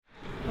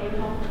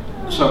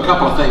So a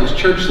couple of things.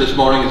 Church this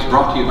morning is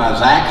brought to you by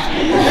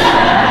Zaxby's.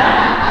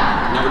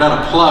 Never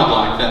done a plug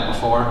like that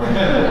before.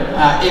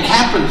 It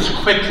happens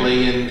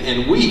quickly,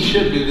 and we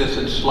should do this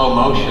in slow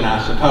motion,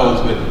 I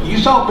suppose. But you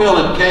saw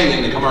Bill and Kay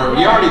in the commercial.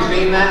 You already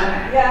seen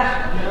that?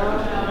 Yeah.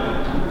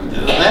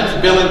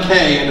 That's Bill and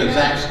Kay in the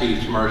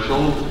Zaxby's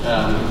commercial.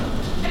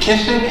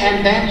 Kissing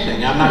and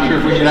dancing. I'm not sure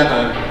if we should have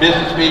a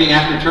business meeting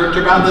after church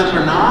about this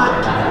or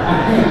not.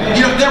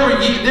 You know,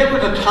 there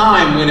was a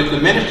time when if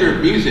the minister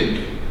of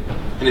music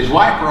and his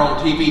wife were on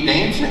TV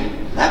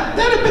dancing, that'd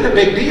have been a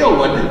big deal,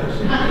 wouldn't it?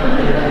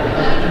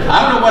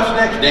 I don't know what's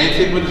next.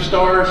 Dancing with the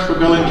Stars for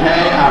Bill and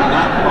Kay? I'm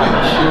not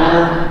quite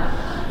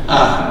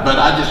sure. But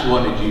I just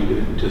wanted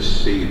you to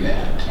see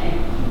that.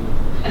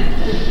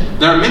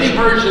 There are many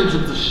versions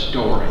of the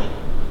story.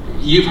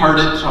 You've heard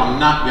it, so I'm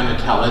not going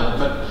to tell it,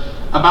 but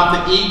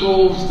about the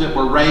eagles that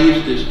were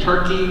raised as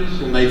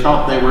turkeys, and they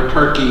thought they were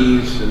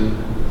turkeys, and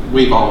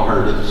we've all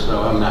heard it,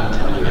 so I'm not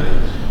telling it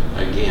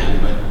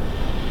again. But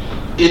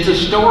it's a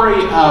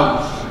story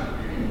of,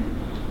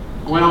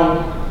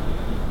 well,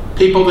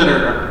 people that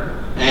are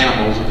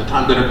animals at the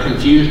time that are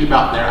confused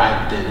about their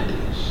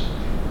identities.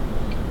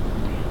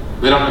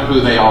 They don't know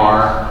who they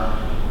are,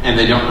 and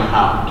they don't know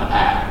how to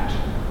act.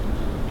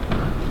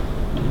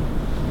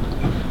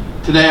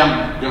 Today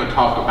I'm going to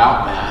talk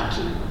about that.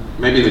 And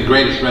maybe the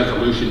greatest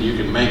resolution you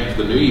can make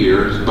for the new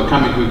year is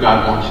becoming who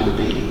God wants you to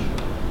be.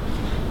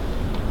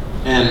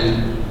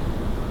 And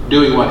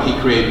doing what He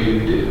created you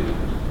to do.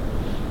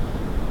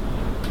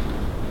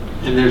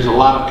 And there's a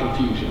lot of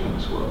confusion in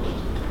this world.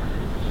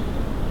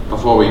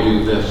 Before we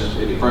do this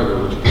any further,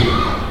 let's pray.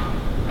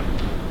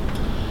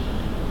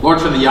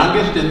 Lord, from the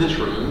youngest in this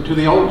room to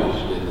the oldest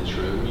in this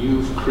room,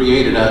 You've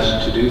created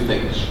us to do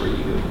things for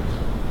You.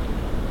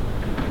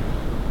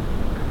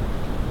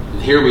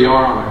 And here we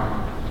are on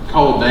a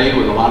cold day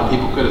when a lot of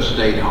people could have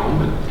stayed home,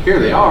 but here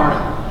they are.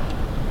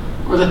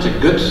 Well, that's a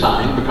good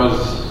sign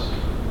because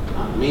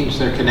it means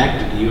they're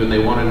connected to You and they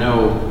want to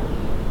know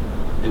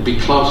and be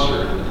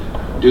closer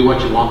and do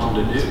what You want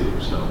them to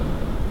do. So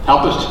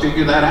help us to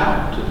figure that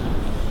out.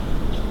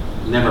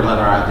 Never let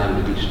our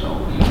identity be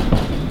stolen.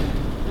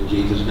 In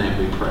Jesus' name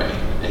we pray.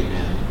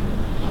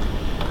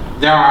 Amen.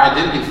 There are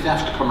identity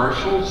theft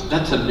commercials.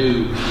 That's a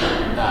new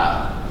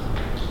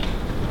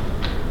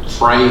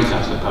phrase,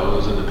 I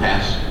suppose, in the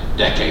past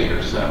decade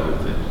or so.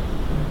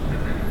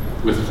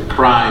 With the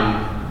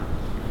crime,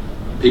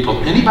 people.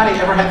 Anybody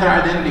ever had their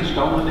identity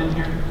stolen in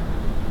here?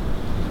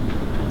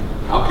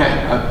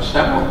 Okay,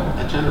 several.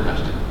 That's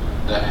interesting.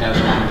 That has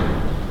happened.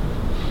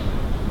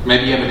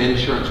 Maybe you have an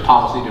insurance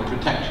policy to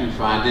protect you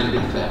from identity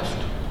theft.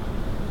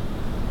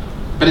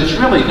 But it's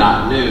really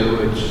not new.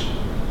 It's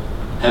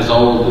as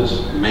old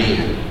as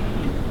man.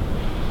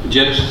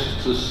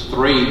 Genesis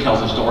 3 tells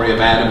the story of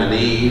Adam and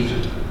Eve,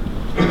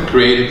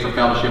 created for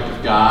fellowship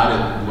with God,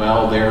 and,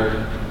 well,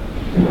 their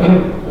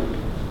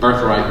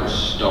birthright was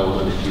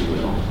stolen, if you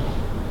will,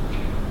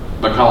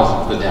 because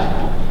of the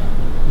devil.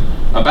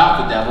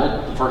 About the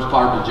devil, the first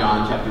part of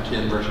John chapter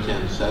 10, verse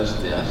 10 says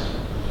this: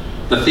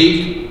 "The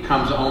thief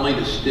comes only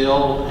to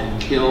steal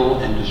and kill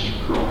and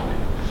destroy."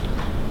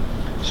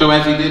 So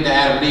as He did to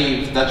Adam and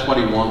Eve, that's what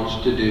He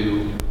wants to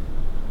do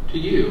to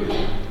you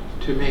and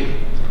to me.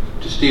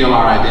 To steal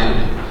our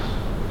identities,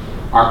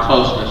 our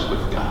closeness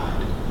with God.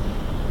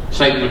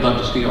 Satan would love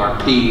to steal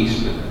our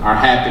peace and our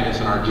happiness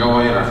and our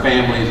joy and our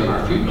families and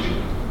our future.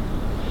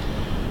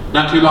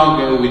 Not too long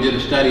ago, we did a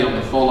study on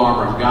the full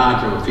armor of God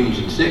from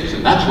Ephesians 6,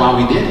 and that's why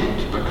we did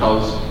it.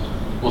 Because,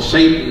 well,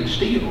 Satan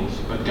steals,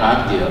 but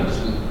God gives.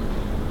 And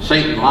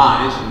Satan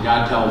lies, and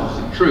God tells us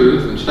the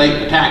truth. And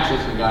Satan attacks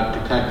us, and God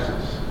protects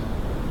us.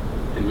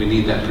 And we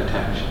need that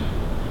protection.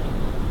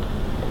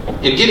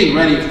 In getting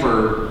ready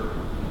for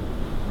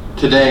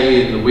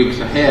today and the weeks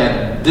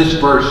ahead, this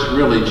verse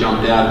really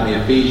jumped out at me,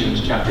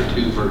 Ephesians chapter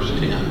 2, verse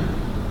 10.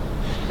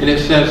 And it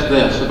says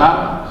this about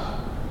us: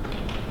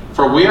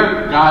 "For we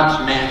are God's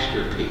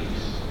masterpiece.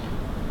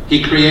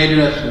 He created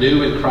us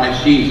new in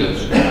Christ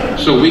Jesus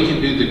so we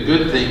can do the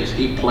good things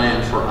He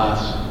planned for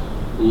us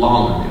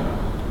long ago."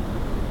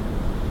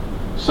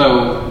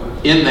 So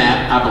in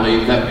that, I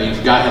believe that means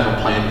God has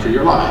a plan for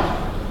your life,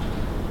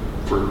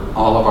 for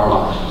all of our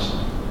lives.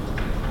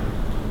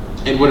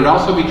 And would it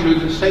also be true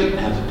that Satan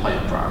has a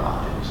plan for our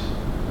lives?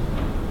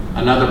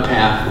 Another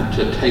path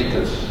to take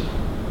us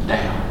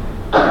down.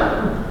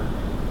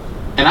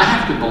 And I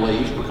have to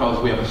believe, because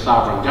we have a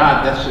sovereign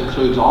God, that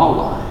includes all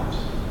lives.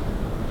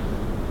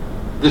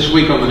 This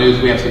week on the news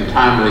we have some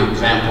timely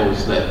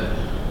examples that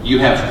you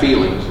have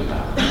feelings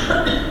about.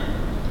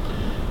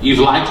 You've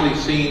likely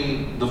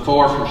seen the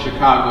 4 from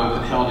Chicago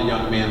that held a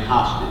young man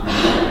hostage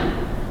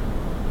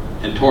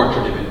and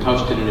tortured him and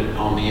posted it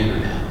on the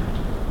internet.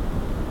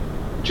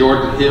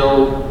 Jordan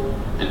Hill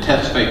and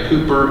Tesfaye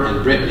Cooper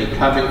and Brittany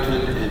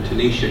Covington and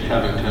Tanisha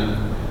Covington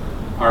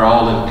are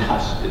all in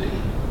custody.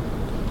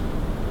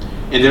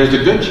 And there's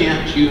a good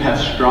chance you have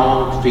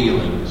strong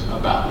feelings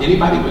about.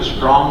 Anybody with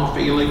strong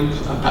feelings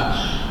about?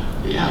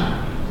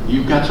 Yeah,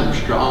 you've got some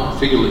strong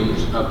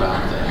feelings about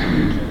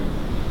that.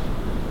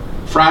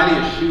 Friday,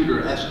 a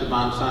shooter,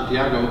 Esteban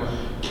Santiago,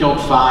 killed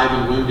 5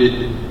 and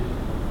wounded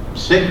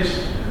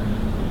 6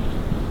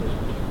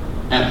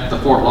 at the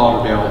Fort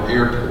Lauderdale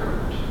airport.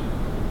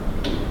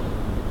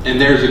 And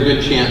there's a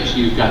good chance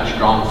you've got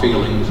strong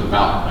feelings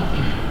about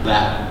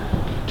that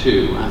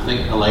too. I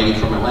think a lady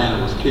from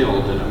Atlanta was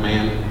killed and a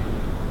man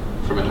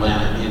from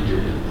Atlanta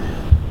injured in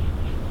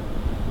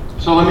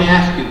that. So let me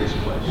ask you this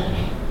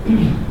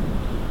question.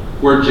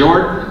 Were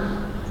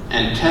Jordan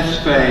and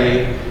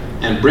Tesfaye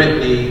and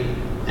Brittany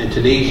and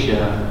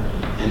Tanisha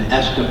and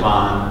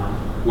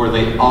Esteban, were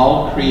they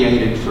all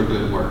created for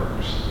good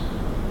works?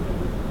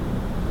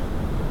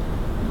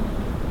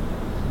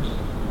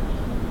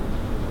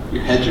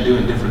 Your heads are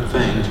doing different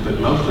things, but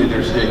mostly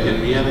they're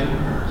saying, yeah, they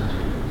were.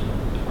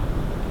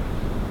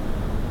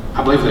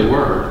 I believe they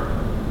were,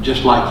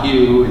 just like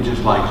you and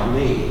just like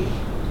me.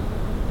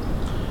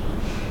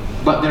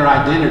 But their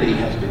identity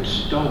has been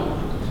stolen.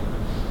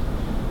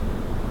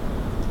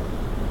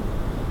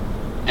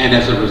 And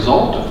as a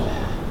result of that,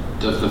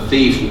 of the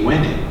thief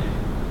winning,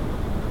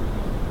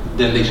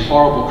 then these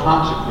horrible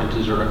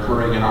consequences are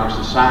occurring in our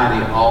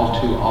society all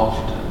too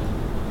often.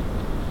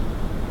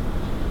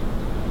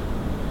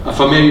 A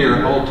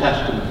familiar Old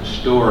Testament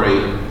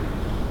story,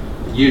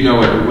 you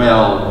know it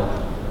well.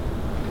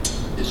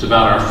 It's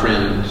about our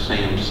friend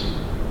Samson.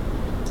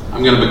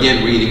 I'm going to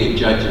begin reading in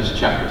Judges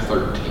chapter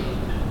 13.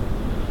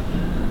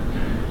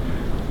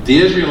 The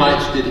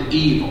Israelites did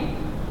evil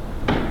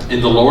in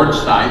the Lord's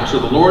sight, so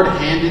the Lord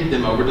handed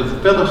them over to the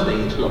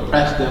Philistines, who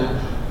oppressed them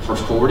for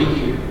 40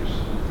 years.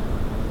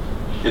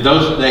 In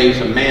those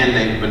days, a man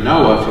named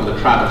Manoah from the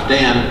tribe of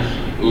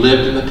Dan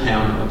lived in the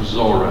town of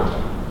Zorah.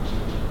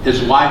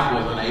 His wife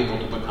was unable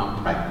to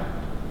become pregnant.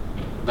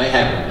 They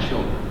had no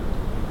children.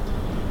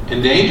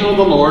 And the angel of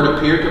the Lord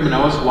appeared to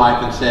Manoah's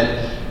wife and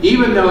said,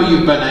 even though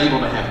you've been able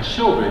to have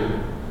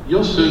children,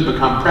 you'll soon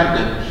become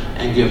pregnant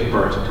and give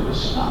birth to a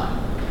son.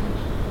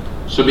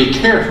 So be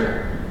careful.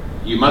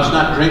 You must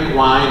not drink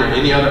wine or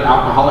any other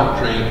alcoholic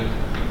drink,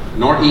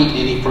 nor eat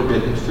any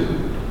forbidden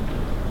food.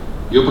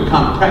 You'll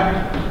become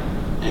pregnant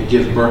and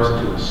give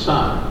birth to a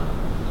son.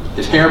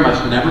 His hair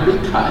must never be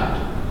cut,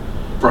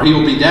 for he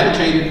will be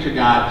dedicated to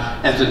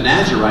God as a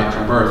Nazirite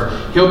from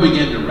birth. He'll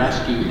begin to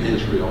rescue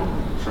Israel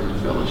from the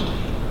Philistines.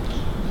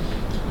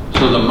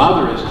 So the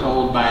mother is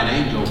told by an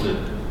angel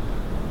that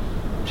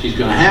she's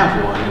going to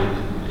have one,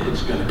 and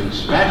it's going to be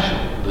special,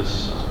 this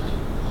son.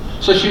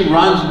 So she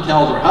runs and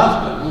tells her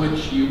husband,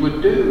 which you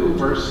would do,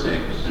 verse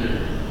 6.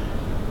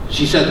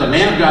 She says, the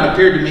man of God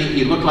appeared to me.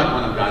 He looked like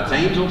one of God's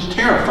angels,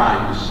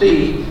 terrifying to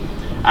see.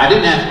 I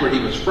didn't ask where he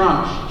was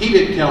from. He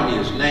didn't tell me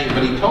his name,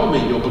 but he told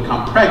me you'll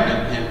become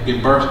pregnant and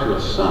give birth to a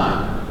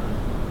son.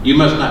 You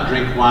must not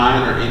drink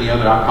wine or any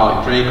other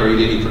alcoholic drink or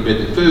eat any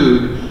forbidden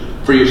food,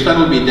 for your son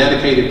will be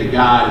dedicated to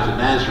God as a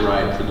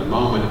Nazirite from the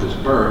moment of his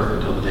birth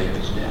until the day of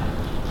his death.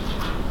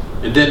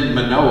 And then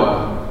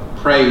Manoah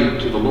prayed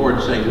to the Lord,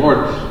 saying,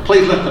 Lord,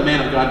 please let the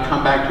man of God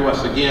come back to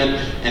us again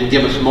and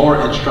give us more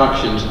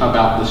instructions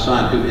about the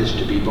son who is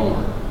to be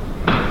born.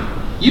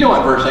 You know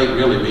what verse 8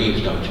 really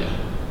means, don't you?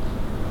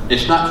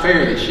 It's not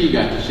fair that she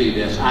got to see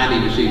this. I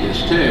need to see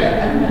this too.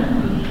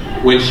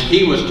 When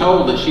he was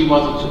told that she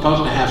wasn't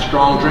supposed to have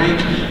strong drink,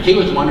 he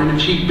was wondering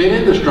if she'd been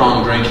into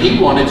strong drink. He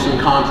wanted some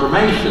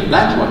confirmation.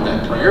 That's what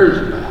that prayer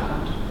is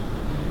about.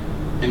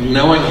 And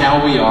knowing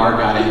how we are,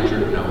 God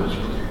answered Noah's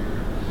prayer.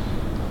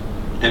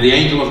 And the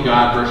angel of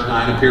God, verse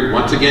 9, appeared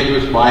once again to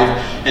his wife,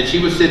 and she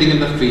was sitting in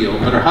the field,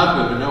 but her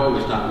husband Manoah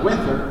was not with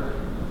her.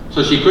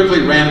 So she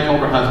quickly ran and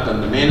told her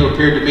husband, the man who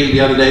appeared to me the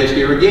other day is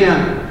here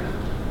again.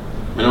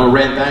 Manoah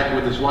ran back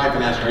with his wife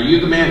and asked, are you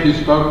the man who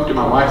spoke to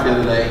my wife the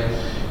other day?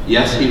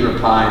 Yes, he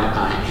replied,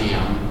 I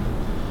am.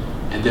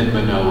 And then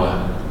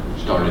Manoah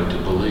started to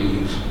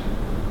believe.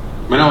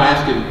 Manoah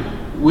asked him,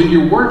 when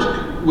your words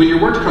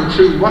come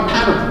true, what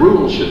kind of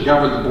rules should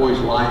govern the boy's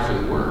life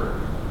and work?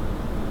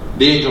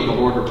 The angel of the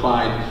Lord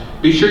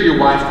replied, be sure your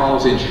wife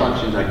follows the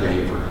instructions I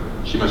gave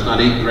her. She must not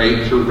eat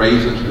grapes or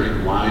raisins,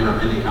 drink wine or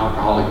any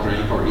alcoholic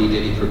drink, or eat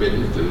any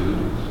forbidden food.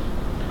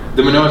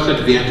 Then Manoah said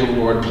to the angel of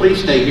the Lord,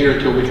 please stay here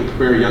until we can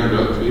prepare a young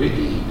goat for you to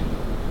eat.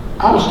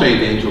 I will stay,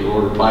 the angel of the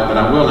Lord replied, but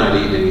I will not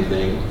eat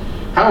anything.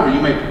 However,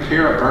 you may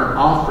prepare a burnt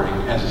offering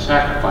as a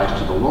sacrifice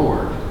to the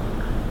Lord.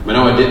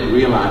 Manoah didn't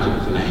realize it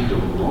was an angel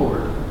of the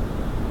Lord.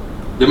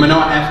 Then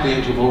Manoah asked the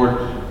angel of the Lord,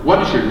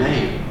 what is your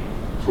name?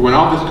 For when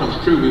all this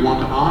comes true, we want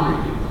to honor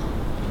you.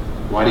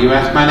 Why do you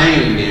ask my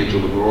name? The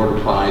angel of the Lord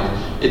replied,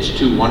 it's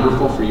too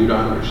wonderful for you to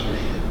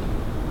understand.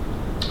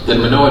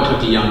 Then Manoah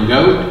took a young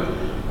goat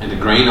and a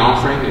grain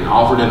offering and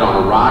offered it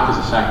on a rock as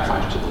a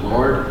sacrifice to the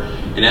Lord.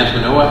 And as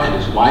Manoah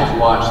and his wife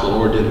watched, the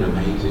Lord did an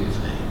amazing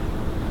thing.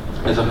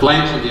 As the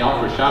flames of the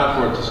altar shot up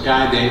towards the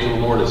sky, the angel of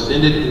the Lord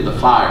ascended into the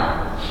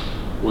fire.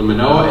 When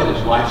Manoah and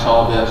his wife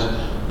saw this,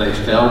 they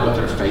fell with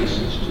their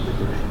faces to the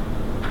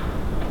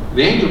ground.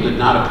 The angel did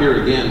not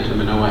appear again to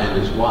Manoah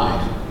and his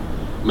wife.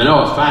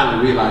 Manoah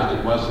finally realized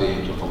it was the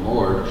angel of the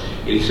Lord,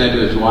 and he said to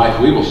his wife,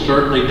 we will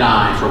certainly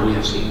die, for we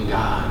have seen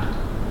God.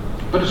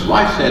 But his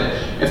wife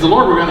said, if the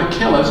Lord were going to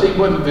kill us, he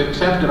wouldn't have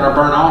accepted our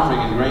burnt offering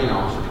and grain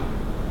offering.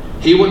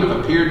 He wouldn't have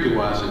appeared to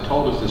us and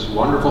told us this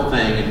wonderful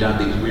thing and done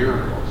these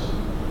miracles.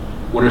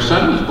 When her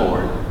son was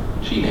born,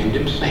 she named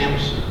him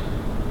Samson.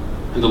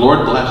 And the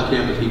Lord blessed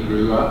him as he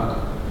grew up.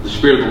 The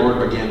Spirit of the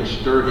Lord began to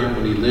stir him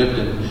when he lived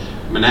in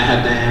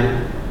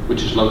Menahadan,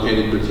 which is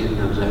located between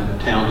the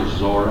towns of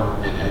Zorah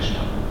and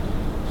Eshtaol.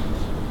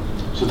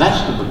 So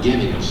that's the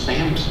beginning of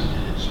Samson.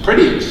 It's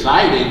pretty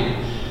exciting.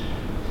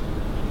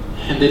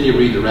 And then you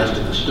read the rest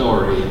of the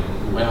story.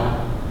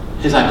 Well,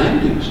 his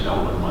identity was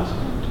stolen, wasn't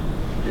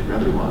it? It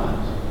really was.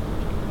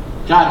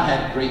 God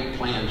had great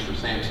plans for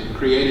Samson,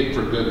 created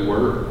for good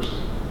works.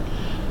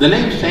 The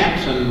name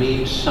Samson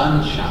means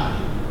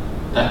sunshine.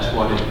 That's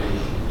what it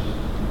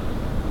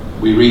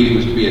means. We read he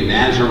was to be a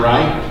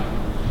Nazirite.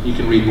 You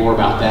can read more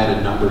about that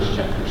in Numbers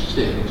chapter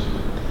 6.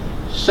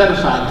 Set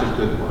aside for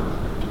good work.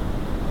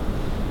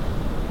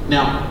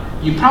 Now,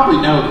 you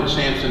probably know that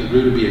Samson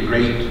grew to be a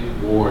great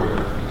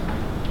warrior.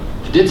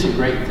 He did some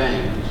great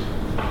things.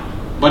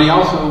 But he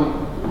also,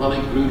 well,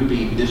 he grew to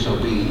be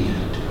disobedient.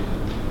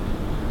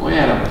 We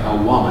had a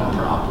woman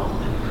problem.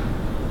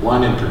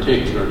 One in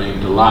particular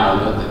named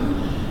Delilah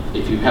that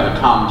if you have a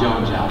Tom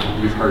Jones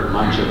album, you've heard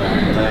much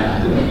about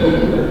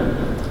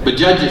that. But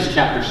Judges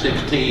chapter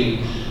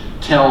 16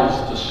 tells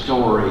the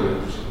story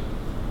of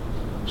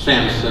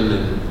Samson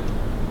and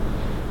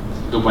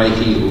the way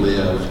he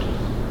lived.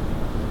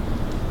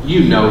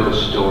 You know the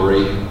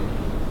story.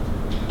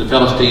 The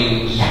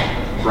Philistines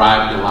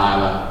bribe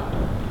Delilah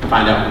to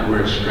find out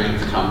where his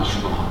strength comes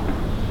from.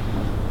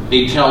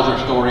 He tells her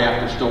story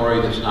after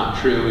story that's not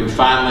true, and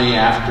finally,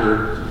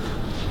 after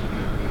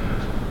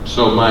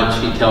so much,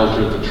 he tells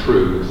her the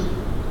truth,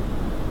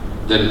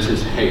 that it's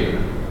his hair.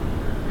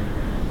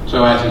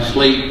 So as he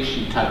sleeps,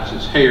 she cuts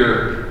his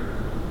hair,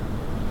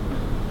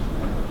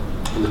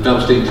 and the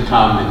Philistines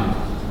come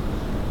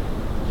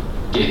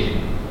and get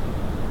him.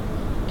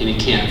 And he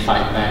can't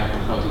fight back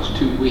because he's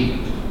too weak.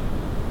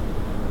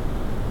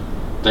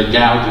 They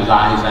gouge his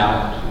eyes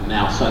out, and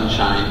now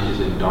sunshine is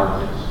in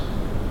darkness.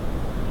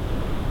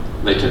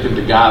 They took him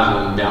to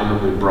Gaza and bound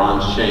him with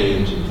bronze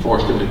chains and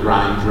forced him to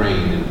grind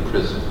grain in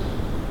prison.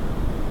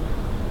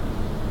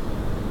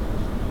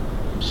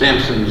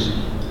 Samson's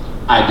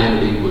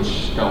identity was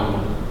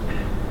stolen.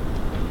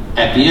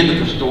 At the end of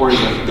the story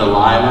of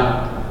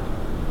Delilah,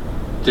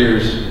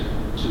 there's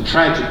some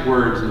tragic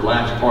words in the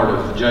last part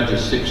of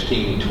Judges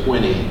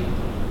 16:20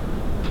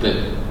 that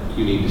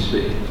you need to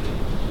see.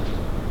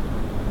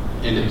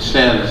 And it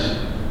says,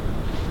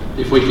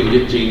 if we can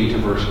get Jeannie to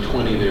verse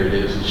 20, there it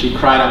is. She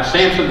cried out,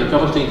 "Samson, the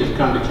Philistines have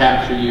come to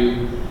capture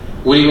you."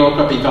 When he woke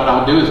up, he thought,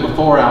 "I'll do as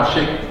before, I'll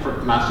shake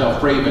myself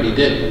free," but he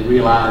didn't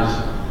realize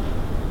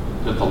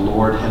that the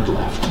Lord had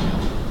left him.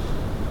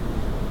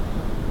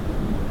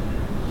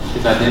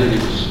 His identity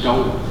was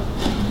stolen.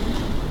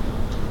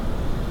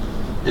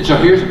 And so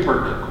here's a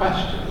pertinent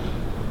question.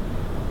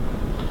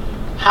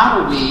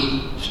 How do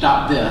we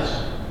stop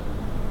this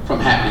from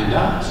happening to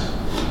us?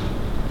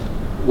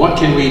 What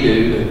can we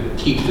do to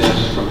keep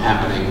this from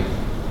happening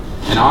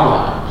in our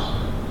lives?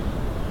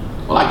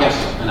 Well, I guess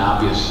an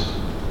obvious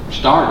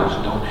start is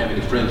don't have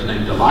any friends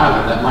named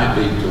Delilah. That might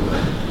be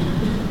good.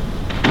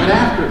 But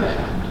after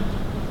that,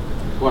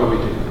 what do we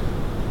do?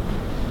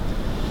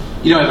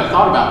 You know, as I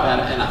thought about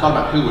that, and I thought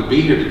about who would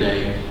be here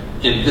today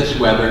in this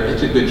weather,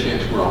 it's a good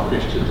chance we're all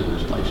Christians in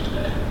this place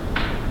today.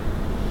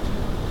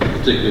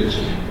 It's a good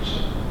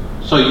chance.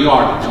 So you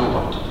already know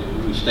what to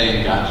do. We stay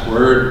in God's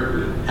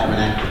Word. We have an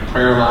active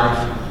prayer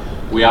life.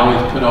 We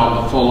always put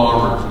on the full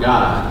armor of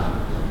God.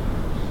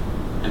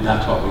 And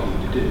that's what we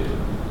need to do.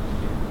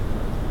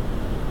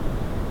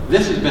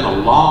 This has been a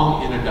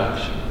long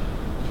introduction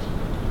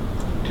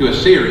to a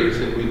series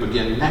that we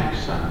begin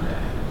next Sunday.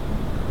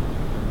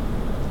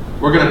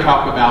 We're going to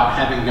talk about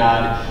having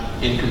God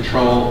in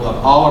control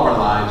of all of our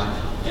lives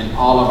and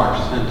all of our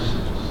senses.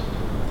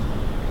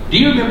 Do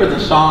you remember the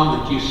song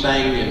that you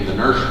sang in the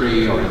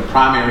nursery or in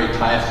primary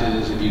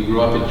classes if you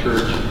grew up in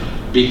church?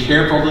 Be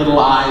careful, little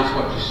eyes,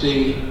 what you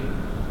see.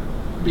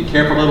 Be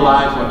careful, little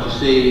eyes, what you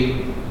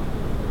see.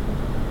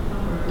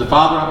 The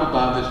Father up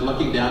above is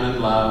looking down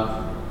in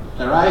love. Is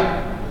that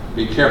right?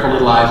 Be careful,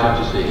 little eyes, what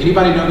you see.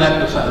 Anybody know that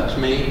besides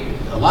me?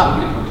 A lot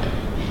of people, okay.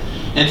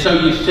 And so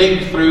you sing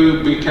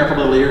through, be careful,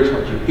 little ears,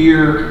 what you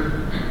hear.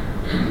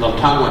 Little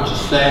tongue, what you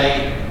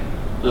say.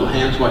 Little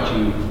hands, what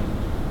you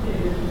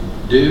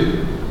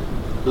do.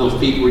 Little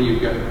feet, where you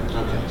go.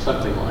 Okay,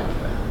 something like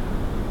that.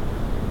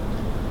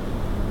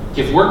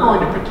 If we're going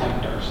to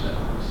protect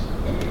ourselves,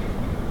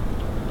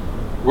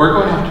 we're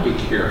going to have to be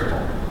careful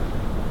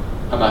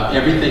about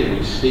everything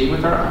we see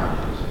with our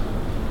eyes,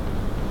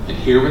 and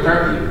hear with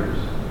our ears,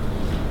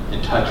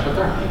 and touch with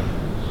our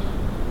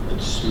hands,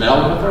 and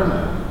smell with our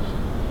nose,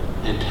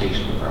 and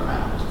taste with our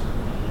mouth.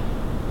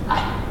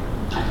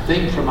 I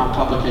think from my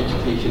public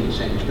education at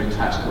Sandy Springs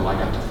High School, I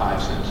got the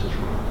 5 senses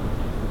wrong.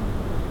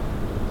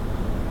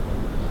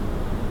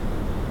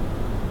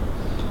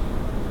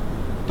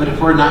 But if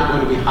we're not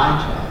going to be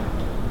hijacked,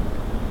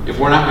 if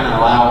we're not going to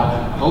allow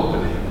an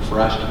opening for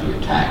us to be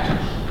attacked,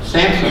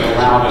 Samson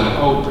allowed an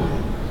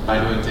opening by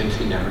doing things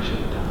he never should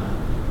have done.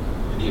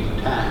 And he was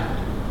attacked.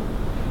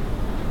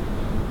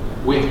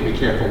 be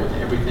careful with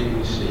everything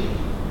we see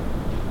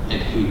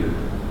and hear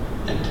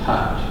and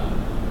touch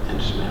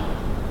and smell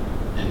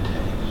and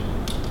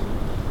taste.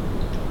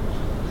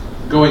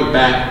 Going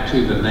back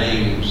to the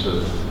names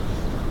of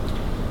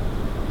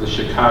the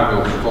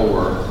Chicago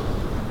Four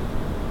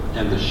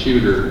and the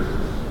shooter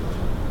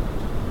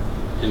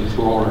in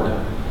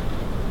Florida.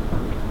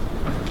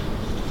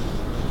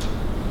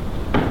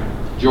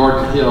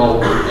 Jordan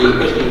Hill,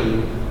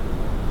 18,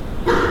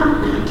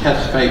 and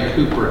Tesfaye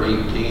Cooper,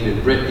 18,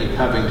 and Brittany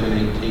Covington,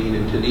 18,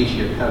 and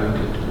Tanisha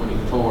Covington,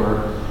 24,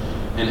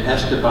 and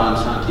Esteban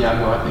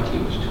Santiago, I think he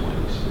was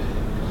 26.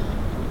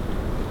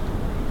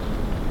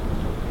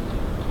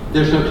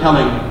 There's no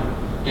telling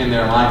in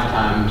their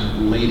lifetimes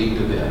leading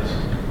to this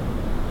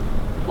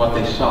what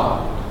they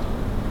saw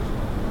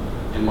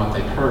and what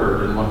they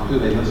heard and who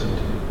they listened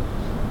to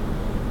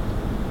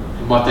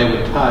and what they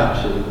would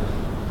touch and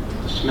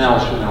the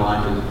smells from their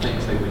life and the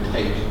things they would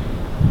taste.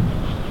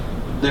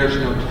 There's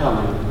no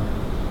telling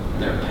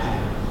their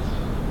paths.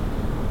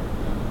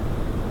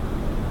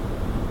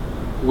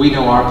 We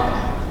know our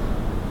path.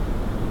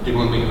 And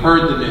when we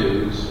heard the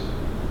news,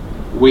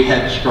 we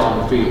had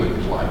strong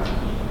feelings like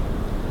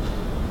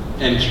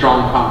and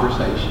strong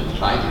conversations,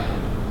 right?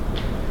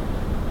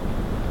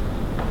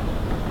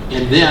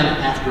 And then,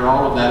 after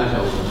all of that is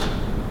over,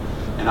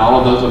 and all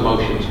of those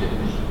emotions hit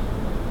me,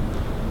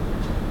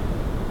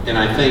 and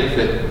I think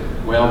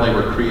that, well, they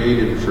were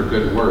created for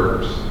good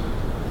works,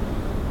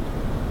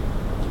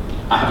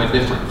 I have a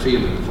different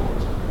feeling for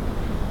them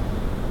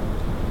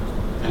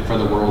and for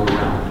the world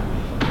around me.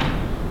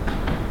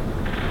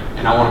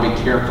 And I want to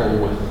be careful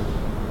with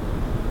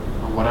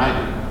what I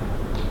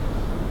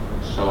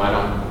do so I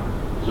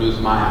don't lose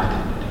my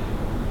identity.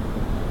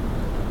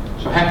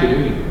 So Happy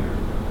New Year.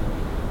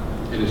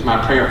 It is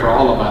my prayer for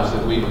all of us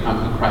that we become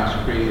who Christ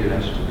created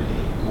us to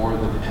be more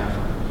than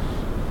ever.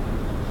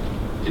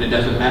 And it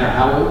doesn't matter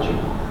how old you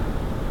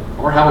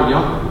are or how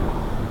young you are.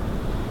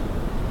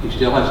 He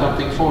still has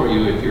something for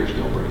you if you're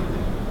still breathing.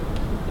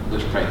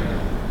 Let's pray together.